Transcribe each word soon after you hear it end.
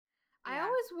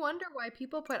always wonder why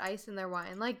people put ice in their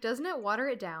wine. Like, doesn't it water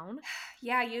it down?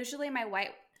 Yeah, usually my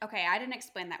white... Okay, I didn't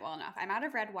explain that well enough. I'm out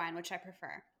of red wine, which I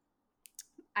prefer.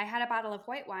 I had a bottle of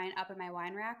white wine up in my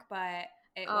wine rack, but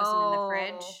it wasn't in the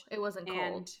fridge. It wasn't cold.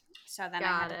 And so then I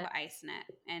Got had to it. put ice in it.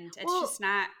 And it's Well, just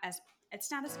not as...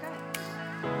 It's not as good.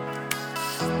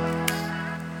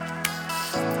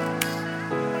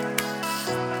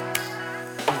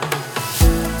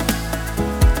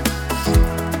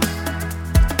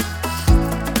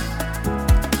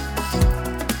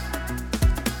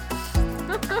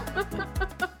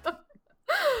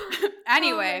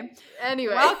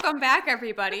 Anyway, welcome back,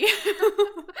 everybody.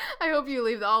 I hope you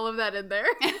leave all of that in there.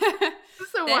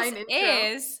 This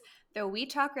is the We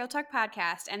Talk Real Talk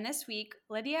podcast, and this week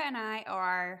Lydia and I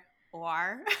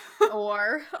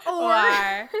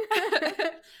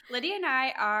Lydia and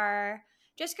I are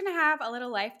just gonna have a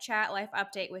little life chat, life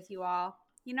update with you all.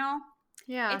 You know,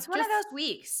 yeah, it's one of those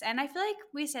weeks, and I feel like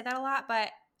we say that a lot, but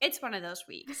it's one of those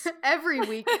weeks. Every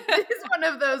week is one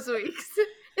of those weeks.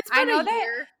 I know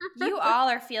that you all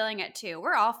are feeling it too.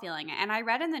 We're all feeling it. And I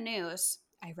read in the news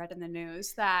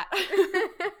that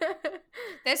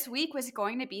this week was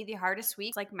going to be the hardest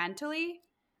week, like mentally.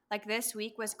 Like this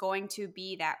week was going to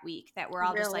be that week that we're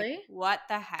all just like, what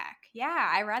the heck? Yeah,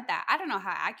 I read that. I don't know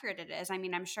how accurate it is. I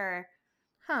mean, I'm sure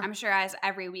as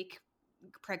every week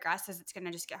progresses, it's going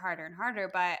to just get harder and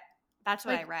harder. But that's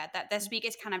what I read, that this week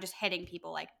is kind of just hitting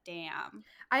people like, damn.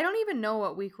 I don't even know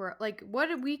what week we're, like, what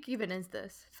week even is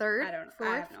this? Third? I don't know. Fourth?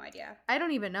 I have no idea. I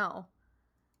don't even know.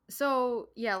 So,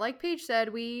 yeah, like Paige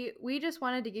said, we just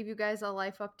wanted to give you guys a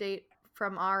life update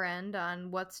from our end on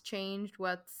what's changed,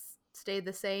 what's stayed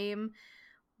the same,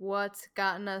 what's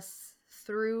gotten us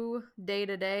through day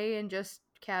to day, and just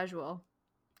casual.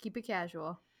 Keep it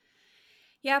casual.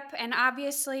 Yep, and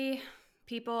obviously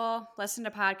people listen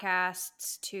to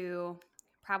podcasts to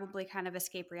probably kind of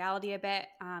escape reality a bit.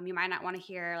 You might not want to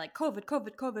hear like COVID.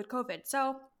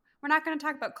 So we're not going to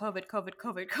talk about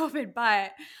COVID,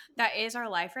 but that is our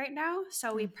life right now.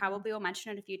 So we probably will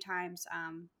mention it a few times.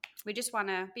 We just want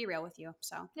to be real with you.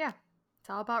 So yeah, it's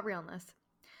all about realness.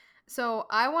 So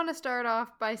I want to start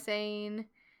off by saying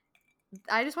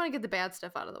I just want to get the bad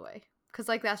stuff out of the way. Because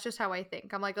like that's just how I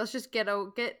think. I'm like, let's just get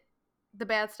the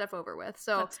bad stuff over with.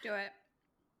 So let's do it.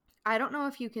 I don't know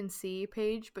if you can see,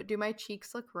 Paige, but do my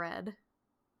cheeks look red?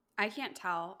 I can't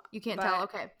tell. You can't tell?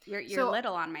 Okay. You're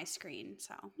little on my screen,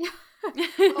 so.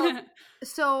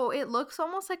 So it looks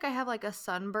almost like I have like a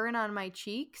sunburn on my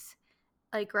cheeks,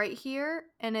 like right here,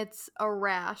 and it's a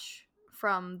rash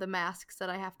from the masks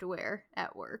that I have to wear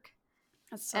at work.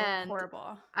 That's so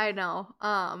horrible. I know.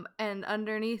 And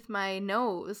underneath my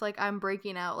nose, like I'm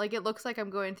breaking out. Like it looks like I'm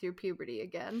going through puberty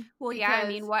again. Well, yeah. I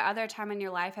mean, what other time in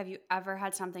your life have you ever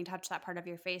had something touch that part of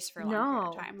your face for a long period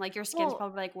of time? Like your skin's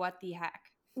probably like, what the heck?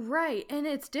 Right. And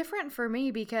it's different for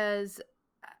me because,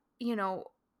 you know,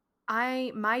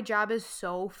 my job is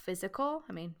so physical.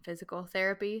 I mean, physical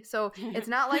therapy. So it's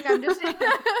not like I'm just,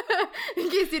 in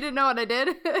case you didn't know what I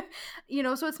did, you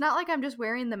know, so it's not like I'm just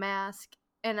wearing the mask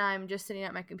and I'm just sitting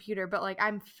at my computer, but like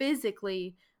I'm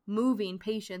physically moving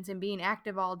patients and being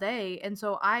active all day. And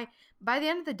so by the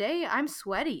end of the day, I'm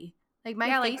sweaty. Like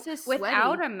my face is sweaty.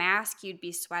 Without a mask, you'd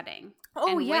be sweating.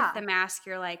 Oh, and yeah. With the mask,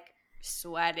 you're like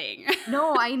sweating.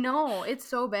 No, I know. It's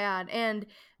so bad. And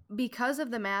because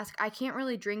of the mask, I can't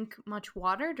really drink much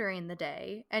water during the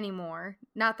day anymore.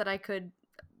 Not that I could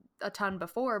a ton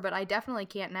before, but I definitely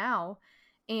can't now.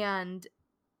 And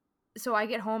so I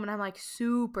get home and I'm like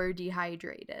super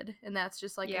dehydrated, and that's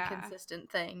just like a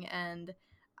consistent thing. And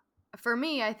for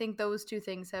me, I think those two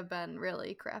things have been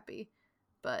really crappy.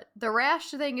 But the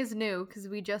rash thing is new because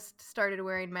we just started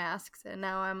wearing masks, and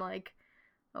now I'm like,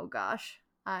 oh gosh,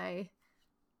 I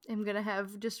am gonna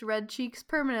have just red cheeks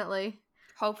permanently.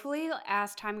 Hopefully,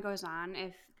 as time goes on,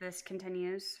 if this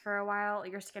continues for a while,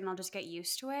 your skin will just get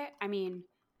used to it. I mean,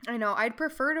 I know I'd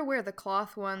prefer to wear the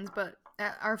cloth ones, but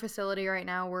at our facility right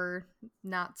now, we're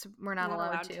not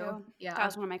allowed to. Yeah, that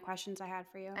was one of my questions I had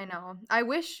for you. I know. I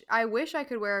wish I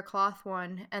could wear a cloth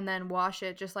one and then wash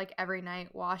it just like every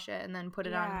night. Wash it and then put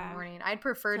it on in the morning. I'd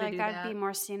prefer to do that. That'd be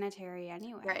more sanitary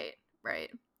anyway.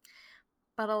 Right.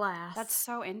 But alas, that's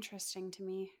so interesting to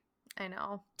me. I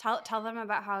know. Tell them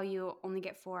about how you only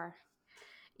get 4.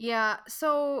 Yeah.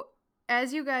 So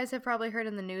as you guys have probably heard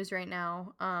in the news right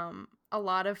now, a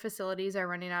lot of facilities are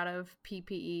running out of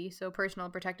PPE, so personal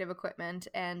protective equipment,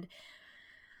 and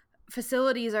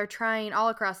facilities are trying all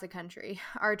across the country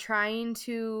are trying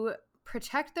to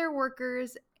protect their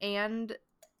workers and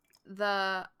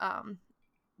the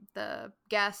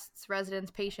guests, residents,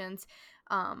 patients,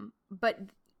 but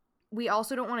we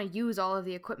also don't want to use all of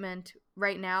the equipment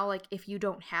right now, like if you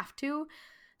don't have to.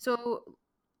 So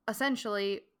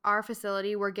essentially, our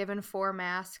facility, we're given 4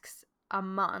 masks a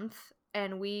month,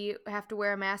 and we have to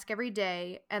wear a mask every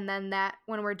day. And then that,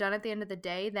 when we're done at the end of the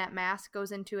day, that mask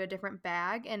goes into a different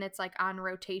bag, and it's like on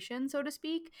rotation, so to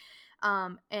speak.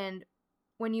 And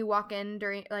when you walk in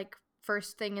during like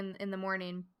first thing in the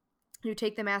morning, you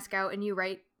take the mask out and you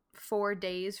write 4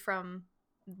 days from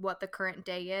what the current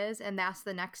day is, and that's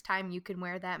the next time you can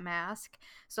wear that mask.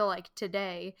 So like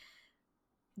today,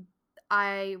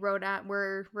 I wrote out,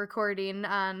 we're recording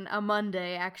on a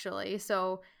Monday actually,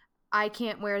 so I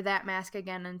can't wear that mask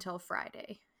again until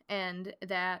Friday. And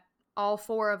that all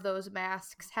 4 of those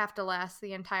masks have to last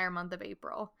the entire month of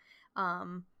April,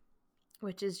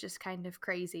 which is just kind of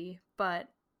crazy. But,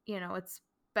 you know, it's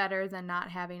better than not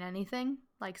having anything.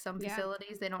 Like some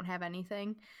facilities, they don't have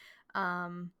anything.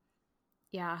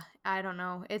 Yeah, I don't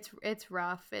know. It's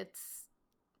rough.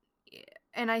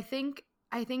 And I think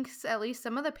at least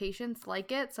some of the patients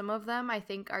like it. Some of them, I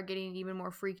think, are getting even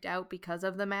more freaked out because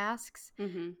of the masks.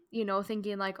 Mm-hmm. You know,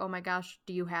 thinking like, oh my gosh,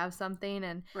 do you have something?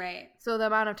 And right. So the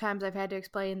amount of times I've had to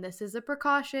explain, this is a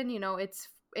precaution, you know, it's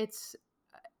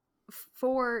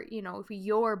for, you know, for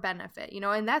your benefit, you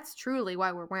know, and that's truly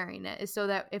why we're wearing it, is so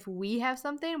that if we have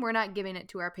something, we're not giving it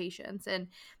to our patients. And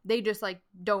they just like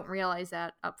don't realize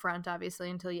that up front, obviously,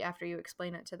 until after you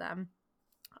explain it to them.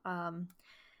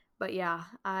 But yeah,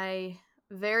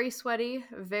 very sweaty,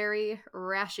 very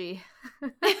rashy.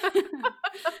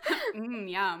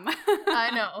 Yum.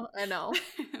 I know.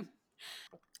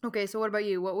 Okay, so what about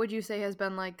you? What would you say has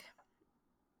been like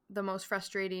the most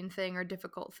frustrating thing or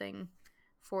difficult thing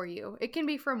for you? It can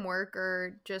be from work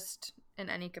or just in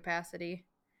any capacity.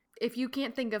 If you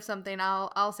can't think of something,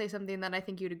 I'll say something that I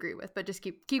think you'd agree with, but just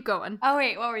keep going. Oh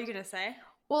wait, what were you gonna say?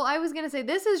 Well, I was gonna say,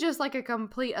 this is just like a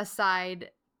complete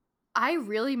aside. I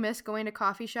really miss going to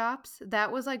coffee shops.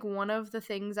 That was like one of the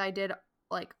things I did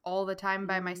like all the time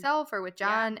by myself or with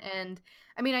John. Yeah. And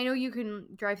I mean, I know you can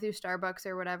drive through Starbucks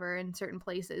or whatever in certain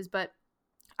places, but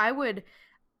I would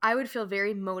feel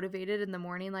very motivated in the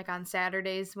morning, like on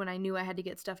Saturdays when I knew I had to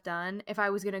get stuff done, if I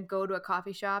was going to go to a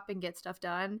coffee shop and get stuff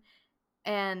done.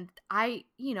 And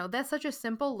you know, that's such a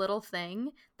simple little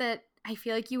thing that I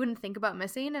feel like you wouldn't think about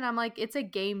missing. And I'm like, it's a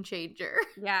game changer.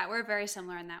 Yeah, we're very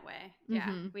similar in that way.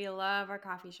 Yeah, we love our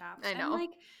coffee shops. I know. And like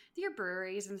your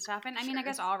breweries and stuff. And I mean, I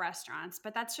guess all restaurants,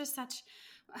 but that's just such,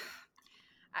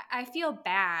 I feel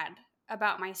bad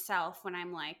about myself when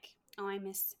I'm like, oh, I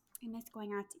miss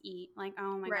going out to eat. Like,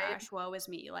 oh my gosh, woe is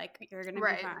me. Like, you're going to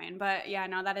be fine. But yeah,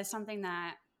 no, that is something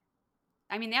that,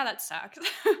 I mean, yeah, that sucks.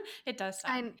 It does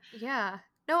suck. Yeah.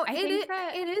 No,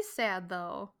 it is sad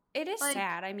though. It is like,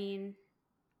 sad. I mean,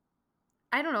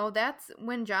 I don't know. That's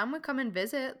when John would come and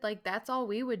visit. Like, that's all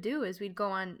we would do, is we'd go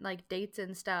on like dates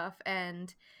and stuff.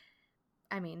 And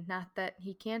I mean, not that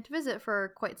he can't visit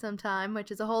for quite some time,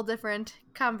 which is a whole different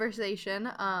conversation.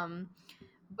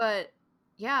 But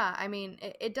yeah, I mean,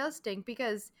 it does stink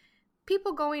because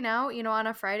people going out, you know, on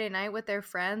a Friday night with their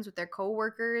friends, with their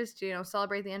coworkers to, you know,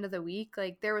 celebrate the end of the week.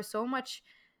 Like, there was so much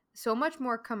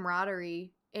more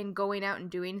camaraderie in going out and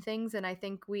doing things than I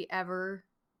think we ever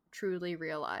truly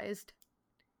realized.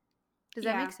 Does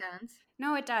that make sense?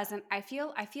 No, it does. And I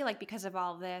feel like because of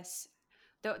all this,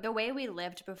 the way we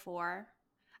lived before,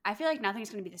 I feel like nothing's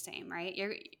going to be the same, right?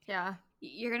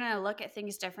 You're going to look at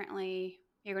things differently.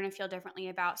 You're going to feel differently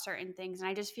about certain things. And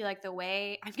I just feel like the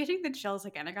way, I'm getting the chills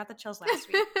again. I got the chills last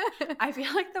week. I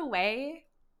feel like the way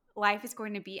life is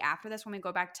going to be after this, when we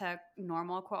go back to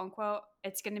normal, quote unquote,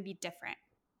 it's going to be different.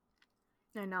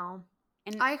 I know.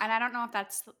 And I don't know if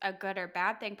that's a good or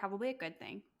bad thing. Probably a good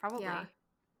thing. Probably. Yeah,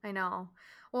 I know.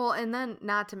 Well, and then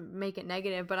not to make it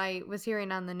negative, but I was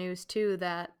hearing on the news too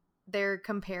that they're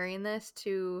comparing this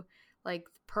to like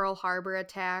Pearl Harbor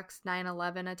attacks,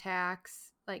 9/11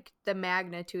 attacks, like the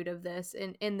magnitude of this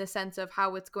in the sense of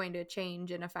how it's going to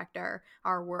change and affect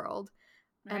our world.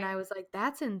 Right. And I was like,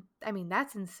 that's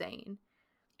insane.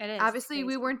 It is. Obviously,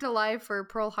 we weren't alive for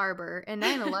Pearl Harbor, and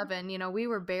 9/11, you know, we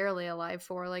were barely alive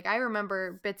for. Like, I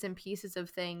remember bits and pieces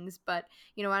of things, but,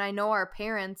 you know, and I know our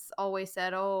parents always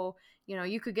said, oh, you know,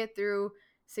 you could get through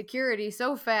security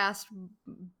so fast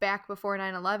back before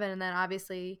 9/11, and then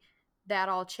obviously that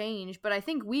all changed. But I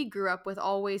think we grew up with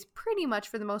always pretty much,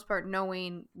 for the most part,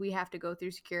 knowing we have to go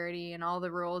through security and all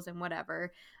the rules and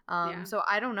whatever. So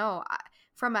I don't know.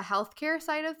 From a healthcare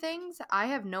side of things, I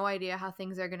have no idea how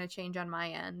things are going to change on my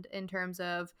end in terms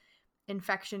of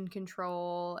infection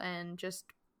control and just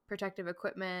protective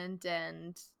equipment.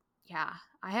 And yeah,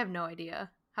 I have no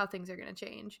idea how things are going to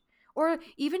change. Or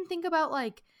even think about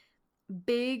like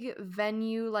big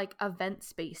venue, like event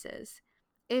spaces.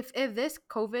 if this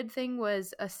COVID thing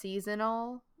was a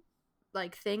seasonal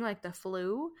like thing, like the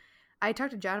flu, I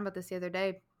talked to John about this the other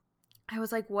day. I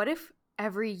was like, what if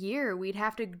every year we'd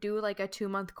have to do like a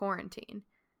 2-month quarantine?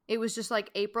 It was just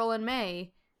like April and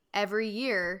May every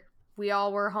year. We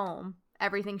all were home.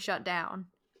 Everything shut down.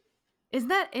 Isn't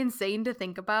that insane to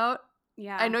think about?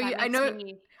 Yeah, I know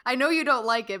you don't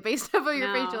like it based off of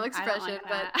your facial expression,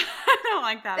 but I don't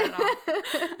like that at all.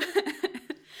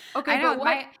 Okay, but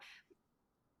what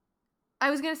I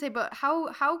was gonna say, but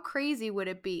how crazy would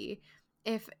it be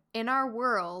if in our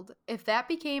world, if that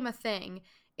became a thing,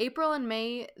 April and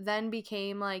May then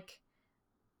became like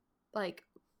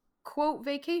quote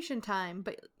vacation time,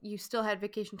 but you still had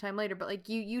vacation time later, but like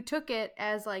you took it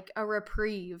as like a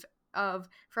reprieve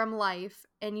from life,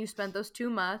 and you spent those 2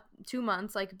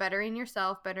 months like bettering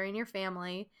yourself, bettering your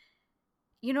family.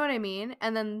 You know what I mean?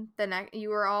 And then you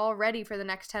were all ready for the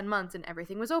next 10 months and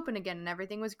everything was open again and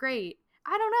everything was great.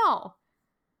 I don't know.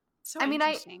 So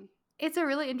interesting. It's a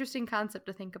really interesting concept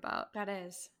to think about. That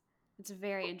is. It's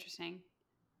very interesting.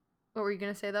 What were you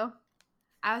going to say though?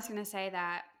 I was going to say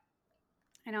that,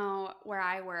 I know where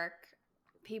I work,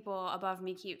 people above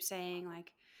me keep saying,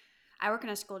 like, I work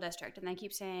in a school district, and they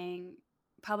keep saying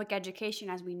public education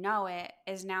as we know it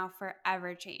is now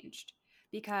forever changed.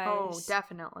 Because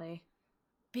definitely.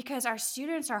 Because our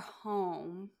students are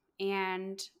home,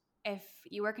 and if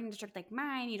you work in a district like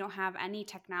mine, you don't have any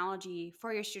technology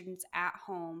for your students at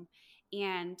home,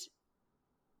 and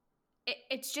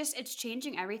it's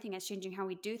changing everything. It's changing how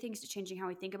we do things. It's changing how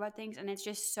we think about things, and it's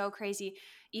just so crazy.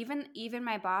 Even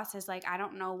my boss is like, I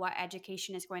don't know what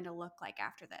education is going to look like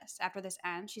after this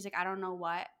ends. She's like, I don't know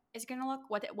what it's going to look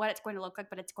like,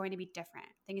 but it's going to be different.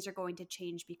 Things are going to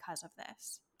change because of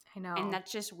this. I know. And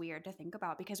that's just weird to think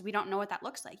about because we don't know what that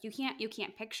looks like. You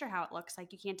can't picture how it looks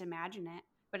like. You can't imagine it,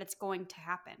 but it's going to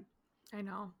happen. I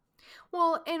know.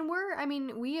 Well, and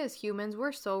we as humans,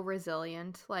 we're so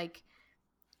resilient. Like,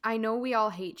 I know we all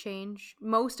hate change.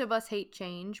 Most of us hate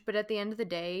change, but at the end of the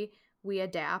day, we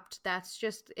adapt.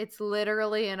 It's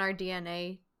literally in our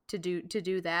DNA to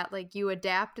do that. Like, you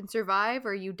adapt and survive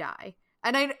or you die.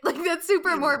 And I like that's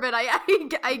super morbid.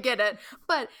 I get it.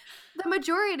 But the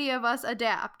majority of us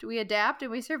adapt. We adapt and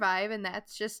we survive, and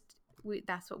that's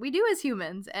what we do as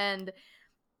humans.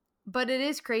 But it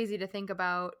is crazy to think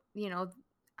about,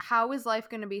 how is life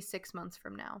going to be 6 months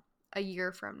from now? A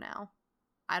year from now?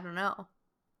 I don't know.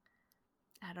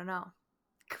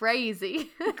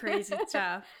 Crazy. Crazy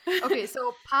stuff. Okay,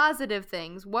 so positive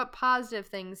things. What positive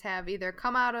things have either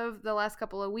come out of the last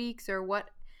couple of weeks, or what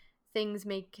things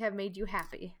have made you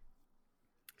happy?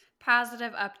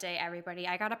 Positive update, everybody.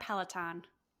 I got a Peloton.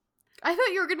 I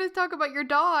thought you were going to talk about your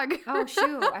dog. Oh,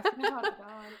 shoot. I forgot about the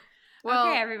dog. Well,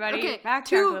 okay, everybody.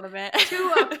 Backtrack a little bit.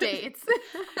 2 updates.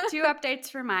 2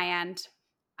 updates for my end.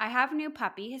 I have a new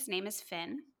puppy. His name is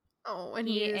Finn. Oh, and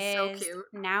he is so cute.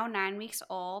 Now 9 weeks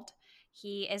old.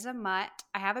 He is a mutt.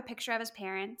 I have a picture of his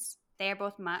parents. They are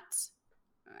both mutts,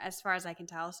 as far as I can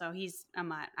tell. So he's a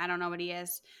mutt. I don't know what he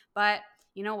is. But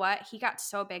you know what? He got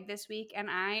so big this week, and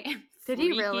I am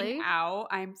freaking out.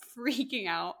 I'm freaking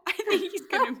out. I think he's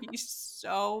going to be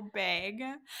so big.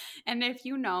 And if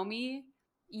you know me,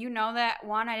 you know that,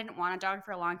 one, I didn't want a dog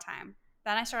for a long time.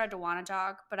 Then I started to want a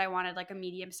dog, but I wanted like a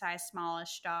medium-sized,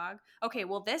 smallish dog. Okay,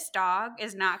 well, this dog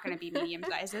is not going to be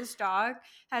medium-sized. This dog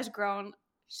has grown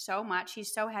so much.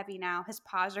 He's so heavy now. His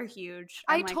paws are huge.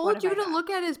 I told you to look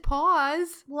at his paws.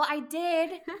 Well, I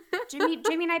did.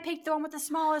 Jimmy and I picked the one with the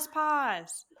smallest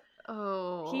paws.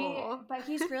 Oh. But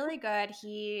he's really good.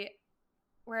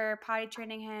 We're potty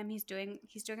training him. He's doing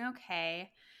okay.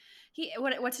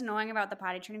 What's annoying about the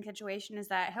potty training situation is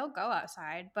that he'll go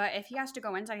outside, but if he has to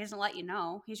go inside, he doesn't let you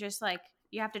know. He's just like,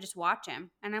 you have to just watch him.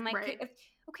 And I'm like, right.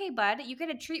 Okay, bud, you get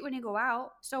a treat when you go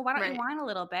out, so why don't you whine a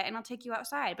little bit and I'll take you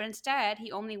outside? But instead,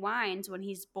 he only whines when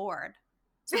he's bored.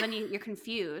 So then you're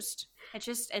confused.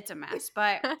 It's a mess,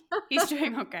 but he's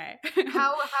doing okay.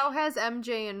 How has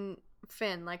MJ and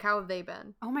Finn, like, how have they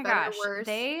been? Oh my gosh.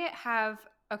 They have,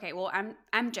 okay, well,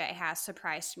 MJ has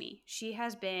surprised me. She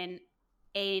has been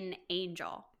an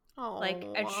angel. Oh, like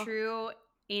a true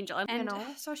angel. And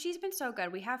so she's been so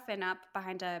good. We have Finn up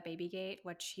behind a baby gate,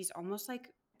 which he's almost like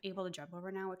able to jump over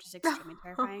now, which is extremely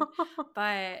terrifying.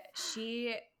 But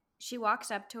she walks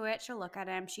up to it. She'll look at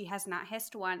him. She has not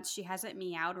hissed once. She hasn't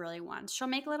meowed really once. She'll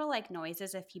make little like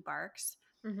noises if he barks.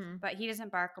 Mm-hmm. But he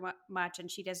doesn't bark much, and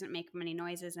she doesn't make many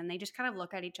noises, and they just kind of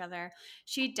look at each other.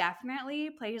 She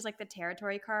definitely plays like the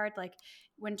territory card. Like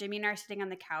when Jimmy and I are sitting on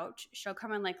the couch, she'll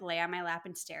come and like lay on my lap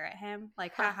and stare at him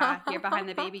like, haha, you're behind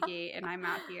the baby gate and I'm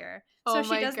out here. So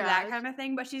she does that kind of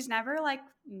thing, but she's never like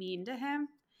mean to him.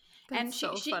 And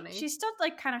so funny. she's still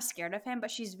like kind of scared of him,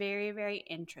 but she's very, very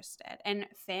interested. And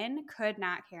Finn could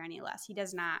not care any less. He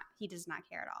does not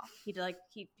care at all.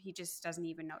 He just doesn't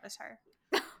even notice her.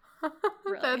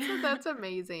 Really. That's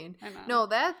amazing. I know. No,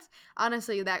 that's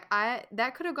honestly that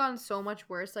could have gone so much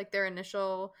worse. Like their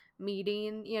initial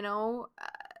meeting,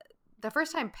 the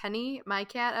first time Penny, my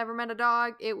cat, ever met a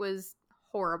dog, it was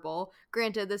horrible.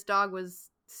 Granted, this dog was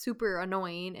super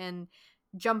annoying and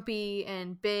jumpy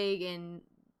and big and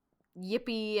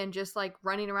yippy and just like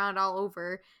running around all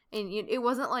over, and it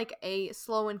wasn't like a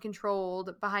slow and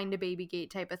controlled behind a baby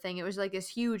gate type of thing. It was like this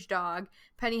huge dog.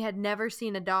 Penny had never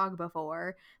seen a dog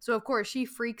before, so of course she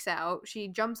freaks out. She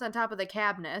jumps on top of the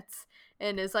cabinets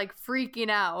and is like freaking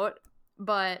out.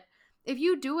 But if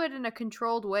you do it in a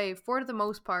controlled way, for the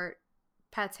most part,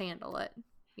 pets handle it.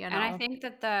 And I think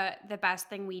that the best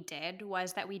thing we did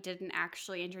was that we didn't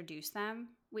actually introduce them.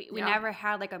 We never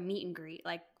had like a meet and greet,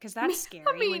 like, because that's scary.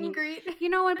 A meet and greet.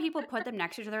 When people put them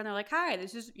next to each other and they're like, "Hi,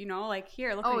 this is like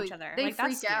here, look at each other." They like freak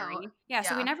that's scary. out. Yeah,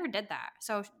 so we never did that.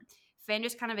 So Finn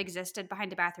just kind of existed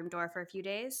behind a bathroom door for a few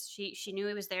days. She knew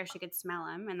he was there. She could smell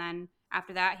him, and then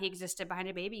after that, he existed behind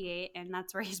a baby gate, and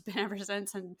that's where he's been ever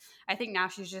since. And I think now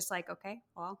she's just like, okay,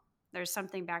 well, there's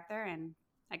something back there, and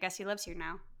I guess he lives here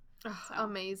now. Oh, so.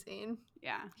 Amazing.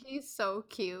 Yeah. He's so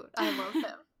cute. I love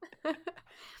him.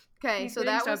 Okay, He's so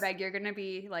that was so big. You're gonna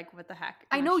be like, what the heck?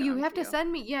 I know you have to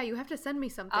send me. Yeah, you have to send me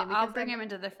something. I'll bring him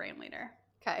into the frame later.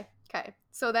 Okay.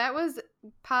 So that was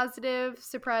positive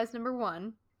surprise number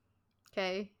 1.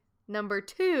 Okay, number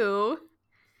 2.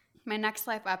 My next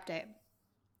life update.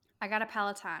 I got a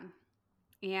Peloton,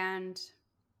 and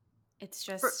it's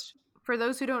just for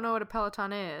those who don't know what a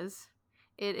Peloton is.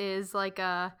 It is like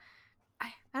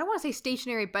I don't want to say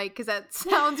stationary bike because that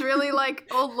sounds really like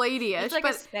old lady-ish. It's like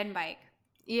a spin bike.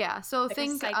 Yeah, so like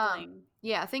think cycling.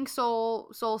 Think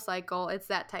Soul Cycle. It's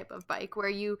that type of bike where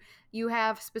you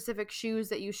have specific shoes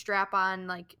that you strap on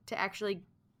like to actually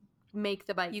make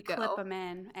the bike go. You clip them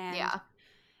in, and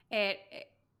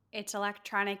it's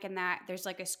electronic in that there's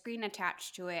like a screen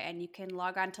attached to it, and you can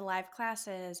log on to live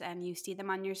classes, and you see them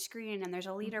on your screen, and there's a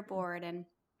leaderboard, and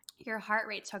your heart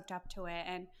rate's hooked up to it,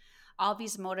 and all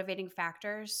these motivating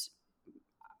factors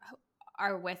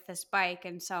are with this bike.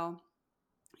 And so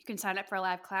you can sign up for a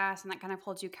live class, and that kind of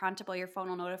holds you accountable. Your phone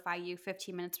will notify you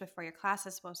 15 minutes before your class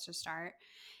is supposed to start,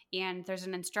 and there's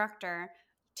an instructor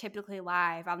typically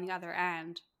live on the other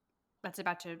end that's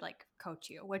about to like coach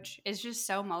you, which is just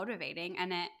so motivating.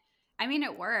 And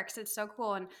it works. It's so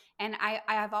cool. And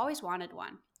I've always wanted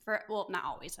one not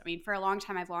always. For a long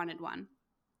time I've wanted one.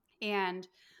 And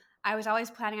I was always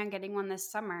planning on getting one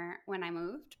this summer when I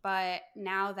moved, but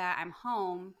now that I'm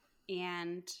home,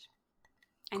 and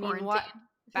what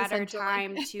better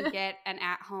time to get an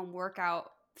at-home workout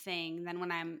thing than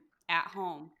when I'm at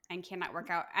home and cannot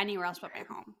work out anywhere else but my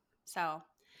home.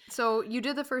 So you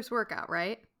did the first workout,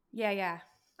 right? Yeah.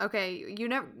 Okay,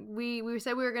 we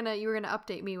said you were gonna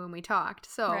update me when we talked.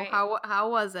 So right.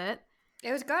 How was it?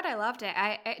 It was good. I loved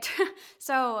it.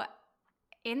 So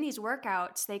in these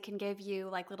workouts, they can give you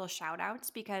like little shout outs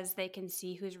because they can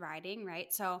see who's riding,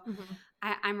 right? So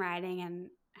I'm riding and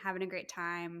having a great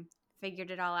time, figured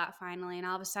it all out finally, and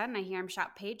all of a sudden I hear him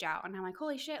shout Paige out, and I'm like,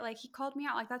 holy shit, like he called me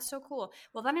out, like that's so cool.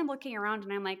 Well, then I'm looking around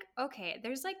and I'm like, okay,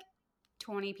 there's like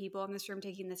 20 people in this room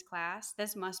taking this class.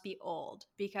 This must be old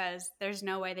because there's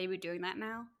no way they'd be doing that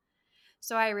now.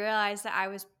 So I realized that I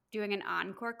was doing an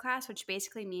encore class, which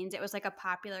basically means it was like a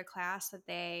popular class that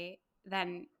they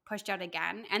then pushed out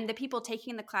again, and the people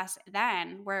taking the class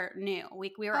then were new.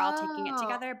 We were all taking it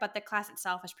together, but the class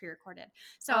itself was pre-recorded.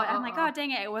 So I'm like, oh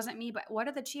dang it wasn't me. But what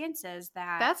are the chances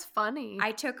that that's funny?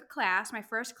 I took a class, my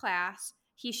first class,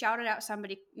 he shouted out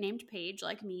somebody named Paige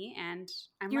like me, and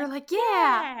you're like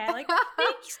yeah, like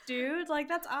thanks dude, like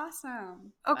that's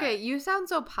awesome. Okay, you sound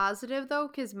so positive though,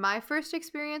 because my first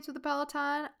experience with the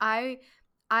Peloton, I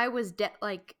was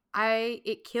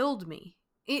it killed me.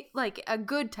 It like a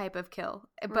good type of kill,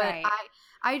 but right.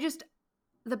 I just,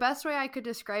 the best way I could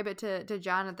describe it to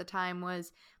John at the time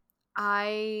was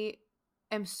I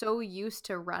am so used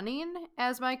to running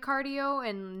as my cardio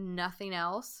and nothing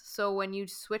else. So when you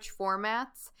switch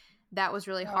formats, that was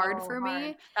really hard for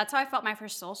me. That's how I felt my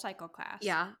first Soul Cycle class.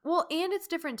 Yeah. Well, and it's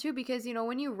different too because,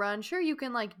 when you run, sure, you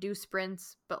can like do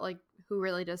sprints, but like who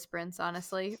really does sprints,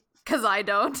 honestly? Because I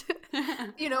don't.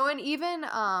 And even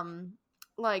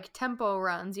like tempo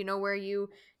runs, where you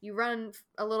run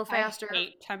a little faster. I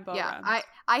hate tempo runs.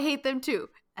 I hate them too,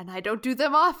 and I don't do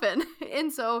them often.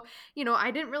 And so, I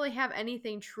didn't really have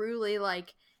anything truly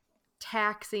like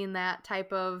taxing that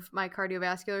type of my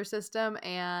cardiovascular system,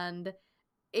 and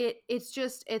it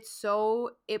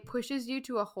pushes you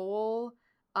to a whole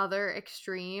other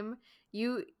extreme.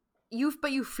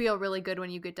 But you feel really good when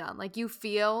you get done. Like you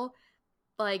feel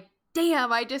like,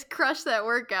 damn, I just crushed that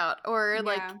workout. Or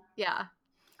like, Yeah.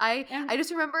 yeah. And I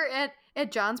just remember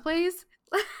at John's place,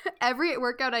 every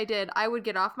workout I did, I would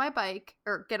get off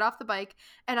the bike,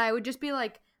 and I would just be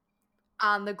like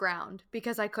on the ground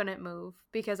because I couldn't move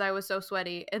because I was so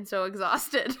sweaty and so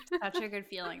exhausted. such a good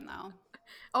feeling though.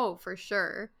 Oh, for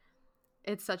sure.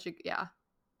 It's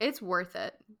it's worth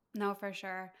it. No, for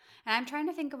sure. And I'm trying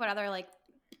to think of what other like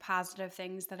positive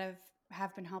things that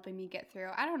have been helping me get through.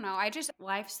 I don't know.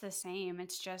 Life's the same.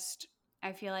 It's just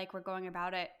I feel like we're going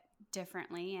about it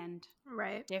differently and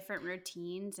Right. different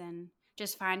routines and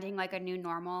just finding like a new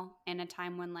normal in a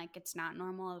time when like it's not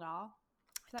normal at all.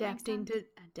 Does that make sense?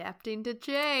 Adapting to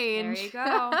change. There you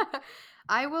go.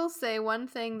 I will say one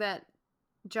thing that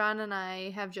John and I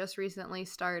have just recently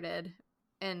started,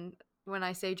 and when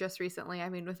I say just recently, I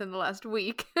mean within the last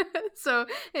week. So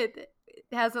it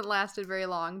hasn't lasted very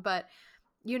long, but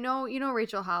you know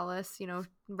Rachel Hollis,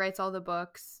 writes all the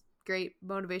books, great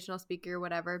motivational speaker,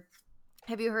 whatever.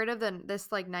 Have you heard of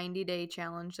this like 90-day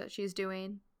challenge that she's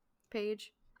doing,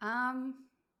 Paige?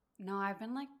 No, I've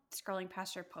been like scrolling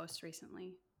past her posts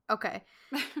recently. Okay.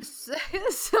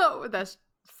 So that's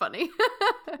funny.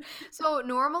 So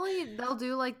normally they'll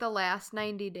do like the last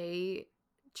 90-day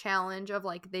challenge of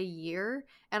like the year,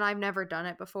 and I've never done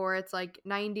it before. It's like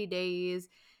 90 days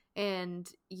and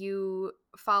you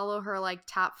follow her like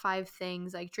top 5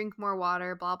 things, like drink more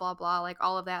water, blah blah blah, like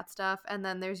all of that stuff. And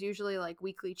then there's usually like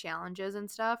weekly challenges and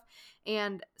stuff,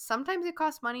 and sometimes it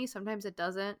costs money, sometimes it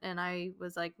doesn't. And I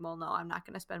was like, well, no, I'm not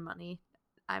going to spend money,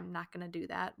 I'm not going to do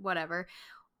that, whatever.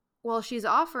 Well, she's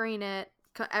offering it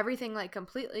everything like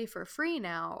completely for free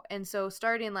now. And so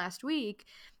starting last week,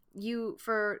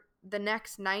 for the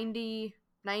next 90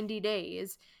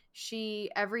 days,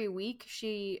 every week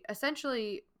she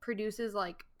essentially produces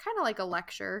like kind of like a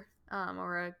lecture,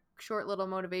 or a short little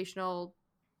motivational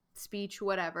speech,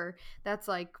 whatever, that's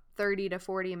like 30 to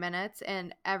 40 minutes.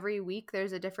 And every week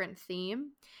there's a different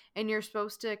theme, and you're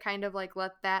supposed to kind of like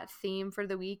let that theme for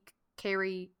the week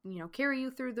carry you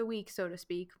through the week, so to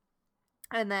speak.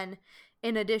 And then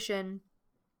in addition,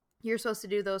 you're supposed to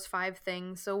do those 5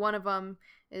 things. So one of them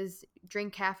is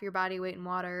drink half your body weight in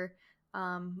water,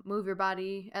 move your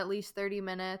body at least 30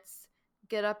 minutes,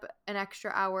 get up an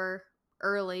extra hour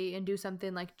early and do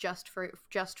something like just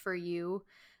for you.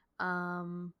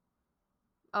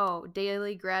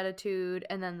 Daily gratitude.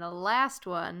 And then the last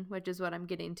one, which is what I'm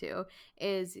getting to,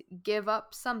 is give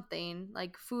up something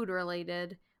like food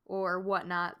related or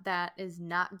whatnot that is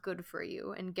not good for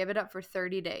you, and give it up for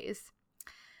 30 days.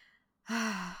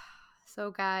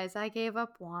 So guys, I gave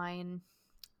up wine.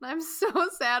 I'm so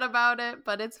sad about it,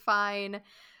 but it's fine.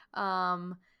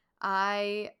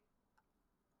 I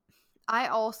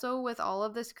also, with all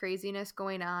of this craziness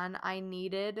going on, I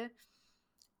need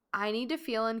to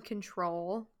feel in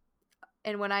control.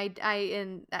 And when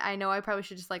I know I probably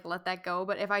should just like let that go,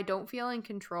 but if I don't feel in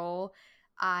control,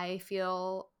 I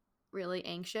feel really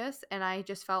anxious. And I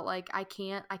just felt like I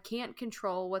can't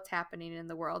control what's happening in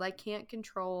the world. I can't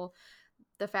control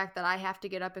the fact that I have to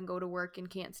get up and go to work and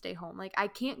can't stay home. Like, I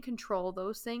can't control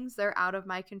those things. They're out of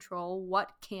my control.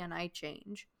 What can I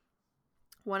change?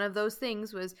 One of those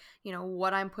things was,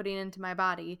 what I'm putting into my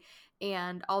body.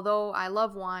 And although I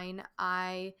love wine,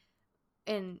 having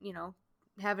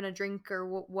a drink or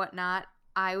whatnot,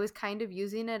 I was kind of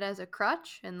using it as a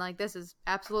crutch. And like, this is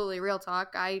absolutely real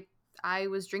talk. I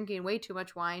was drinking way too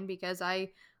much wine because I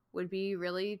would be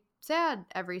really sad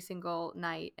every single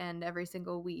night and every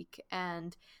single week.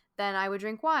 And then I would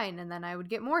drink wine and then I would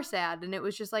get more sad. And it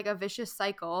was just like a vicious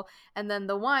cycle. And then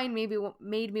the wine maybe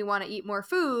made me want to eat more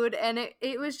food. And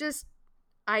it was just,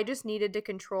 I just needed to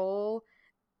control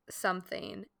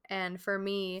something. And for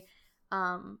me,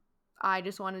 I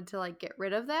just wanted to like get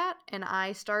rid of that. And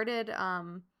I started,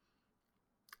 and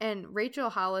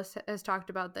Rachel Hollis has talked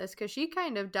about this because she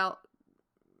kind of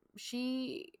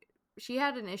she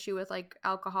had an issue with like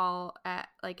alcohol at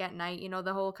night,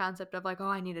 the whole concept of like, oh,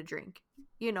 I need a drink.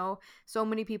 So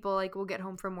many people like will get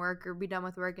home from work or be done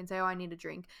with work and say, oh, I need a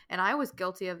drink. And I was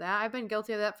guilty of that. I've been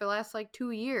guilty of that for the last like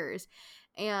 2 years.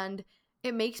 And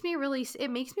it makes me really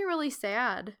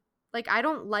sad. Like, I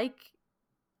don't like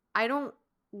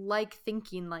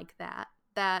thinking like that,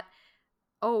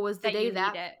 oh, was the day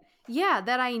that need it. Yeah,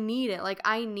 that I need it. Like,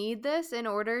 I need this in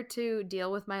order to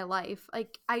deal with my life.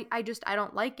 Like, I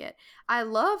don't like it. I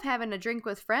love having a drink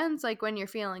with friends, like when you're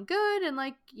feeling good and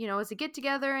like, it's a get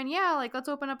together and yeah, like let's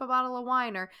open up a bottle of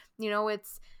wine, or,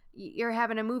 you're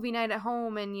having a movie night at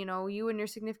home and, you and your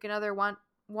significant other want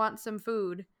want some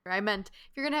food. I meant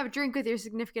if you're going to have a drink with your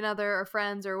significant other or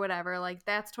friends or whatever, like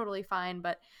that's totally fine.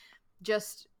 But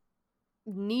just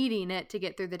needing it to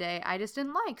get through the day, I just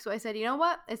didn't like. So I said, you know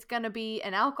what? It's going to be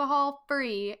an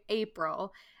alcohol-free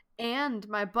April, and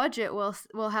my budget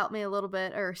will help me a little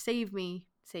bit, or thank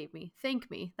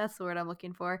me. That's the word I'm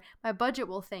looking for. My budget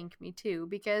will thank me too,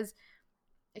 because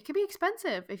it can be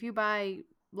expensive if you buy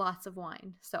lots of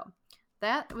wine. So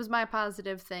that was my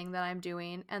positive thing that I'm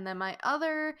doing. And then my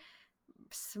other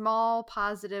small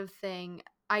positive thing,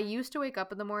 I used to wake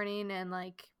up in the morning and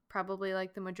like probably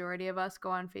like the majority of us go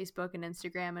on Facebook and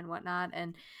Instagram and whatnot,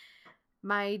 and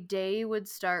my day would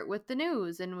start with the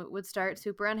news and would start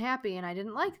super unhappy, and I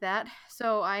didn't like that.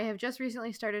 So I have just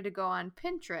recently started to go on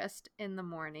Pinterest in the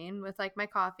morning with like my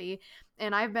coffee,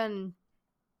 and I've been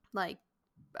like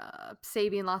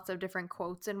saving lots of different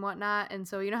quotes and whatnot. And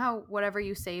so you know how whatever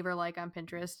you save or like on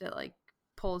Pinterest, it like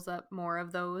pulls up more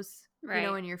of those,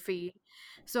 right, in your feed.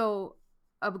 So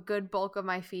a good bulk of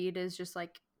my feed is just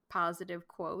like positive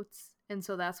quotes, and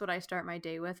so that's what I start my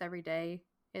day with every day,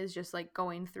 is just like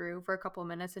going through for a couple of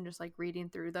minutes and just like reading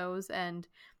through those, and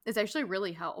it's actually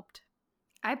really helped.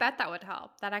 I bet that would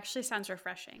help. That actually sounds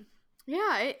refreshing.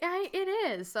 Yeah, it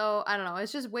is. So I don't know,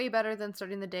 it's just way better than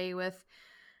starting the day with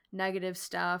negative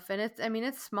stuff. And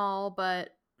it's small, but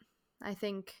I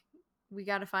think we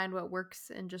got to find what works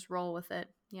and just roll with it,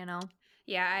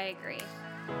 Yeah, I agree.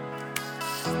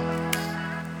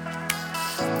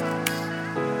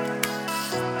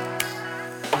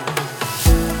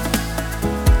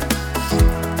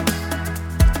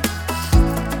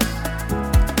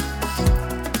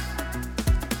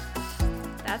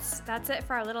 That's it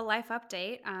for our little life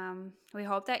update. We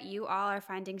hope that you all are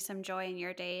finding some joy in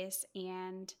your days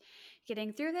and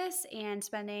getting through this and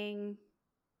spending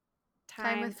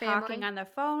time with talking family on the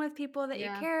phone with people that you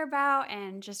care about,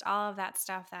 and just all of that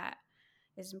stuff that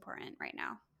is important right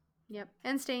now. Yep.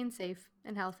 And staying safe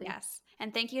and healthy. Yes.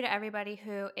 And thank you to everybody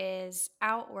who is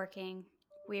out working.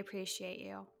 We appreciate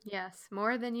you. Yes.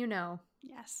 More than you know.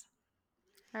 Yes.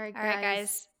 All right,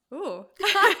 guys. Ooh.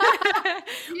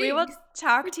 We will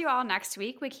talk to you all next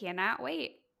week. We cannot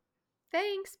wait.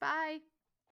 Thanks. Bye.